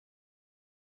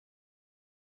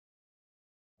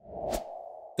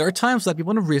There are times that we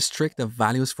want to restrict the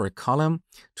values for a column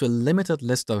to a limited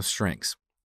list of strings.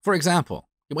 For example,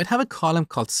 you might have a column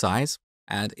called size,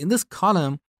 and in this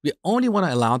column, we only want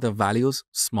to allow the values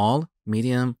small,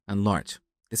 medium, and large.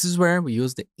 This is where we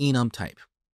use the enum type.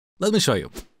 Let me show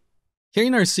you. Here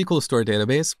in our SQL Store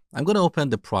database, I'm going to open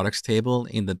the products table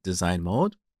in the design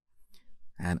mode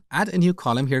and add a new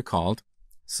column here called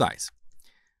size.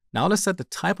 Now let's set the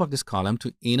type of this column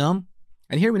to enum,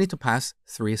 and here we need to pass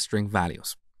 3 string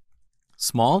values: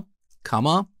 small,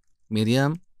 comma,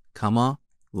 medium, comma,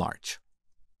 large.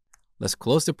 Let's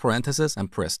close the parenthesis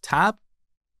and press tab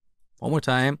one more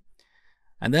time,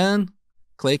 and then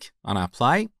click on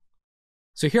apply.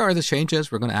 So here are the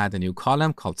changes. We're going to add a new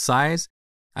column called size,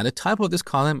 and the type of this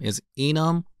column is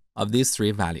enum of these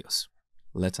 3 values.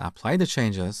 Let's apply the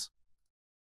changes.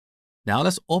 Now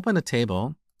let's open the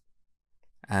table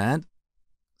and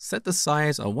set the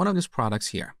size of one of these products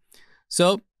here.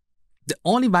 So the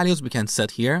only values we can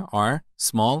set here are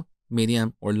small,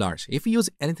 medium, or large. If we use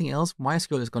anything else,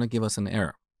 MySQL is going to give us an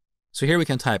error. So here we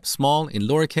can type small in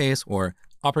lowercase or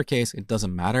uppercase, it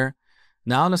doesn't matter.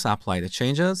 Now let's apply the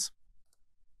changes.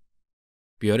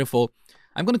 Beautiful.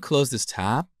 I'm going to close this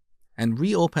tab and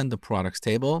reopen the products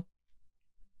table.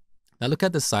 Now look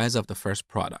at the size of the first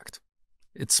product.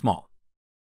 It's small.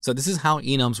 So this is how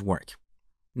enums work.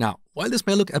 Now, while this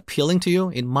may look appealing to you,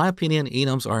 in my opinion,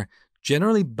 enums are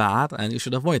generally bad and you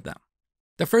should avoid them.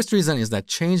 The first reason is that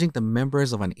changing the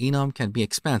members of an enum can be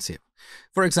expensive.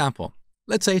 For example,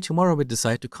 let's say tomorrow we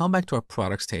decide to come back to our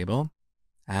products table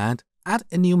and add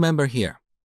a new member here,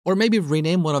 or maybe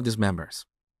rename one of these members.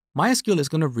 MySQL is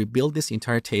going to rebuild this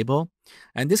entire table,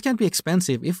 and this can be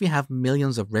expensive if we have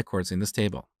millions of records in this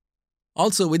table.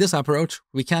 Also, with this approach,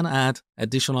 we can add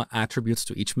additional attributes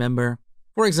to each member.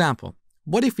 For example,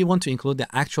 what if we want to include the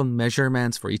actual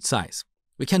measurements for each size?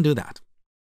 We can do that.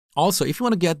 Also, if you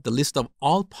want to get the list of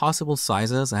all possible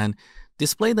sizes and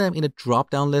display them in a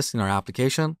drop-down list in our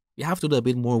application, you have to do a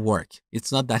bit more work.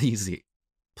 It's not that easy.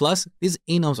 Plus, these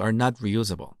enums are not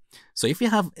reusable. So if you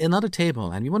have another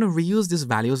table and we want to reuse these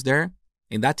values there,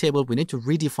 in that table, we need to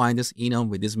redefine this enum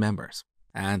with these members.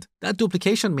 And that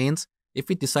duplication means if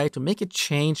we decide to make a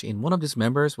change in one of these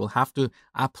members, we'll have to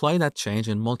apply that change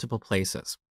in multiple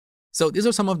places. So these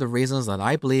are some of the reasons that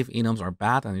I believe enums are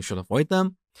bad and you should avoid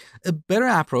them. A better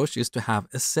approach is to have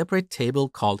a separate table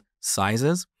called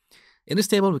sizes. In this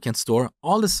table, we can store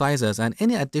all the sizes and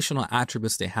any additional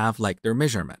attributes they have, like their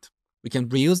measurement. We can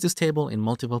reuse this table in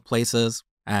multiple places.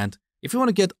 And if you want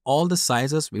to get all the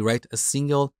sizes, we write a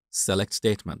single select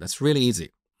statement. That's really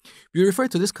easy. We refer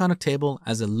to this kind of table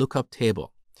as a lookup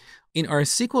table. In our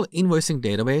SQL invoicing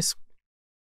database,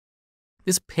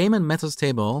 this payment methods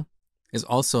table is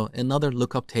also another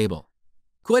lookup table.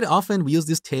 Quite often, we use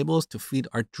these tables to feed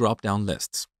our drop-down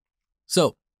lists.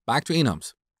 So back to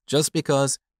enums. Just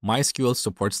because MySQL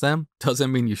supports them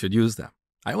doesn't mean you should use them.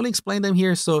 I only explain them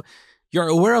here so you're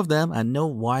aware of them and know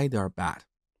why they are bad.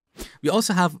 We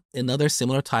also have another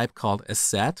similar type called a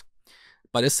set,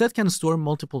 but a set can store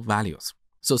multiple values.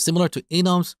 So similar to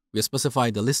enums, we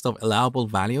specify the list of allowable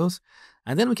values,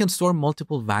 and then we can store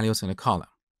multiple values in a column.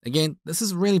 Again, this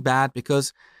is really bad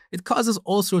because it causes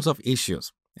all sorts of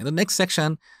issues. In the next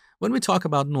section, when we talk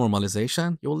about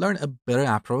normalization, you will learn a better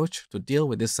approach to deal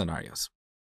with these scenarios.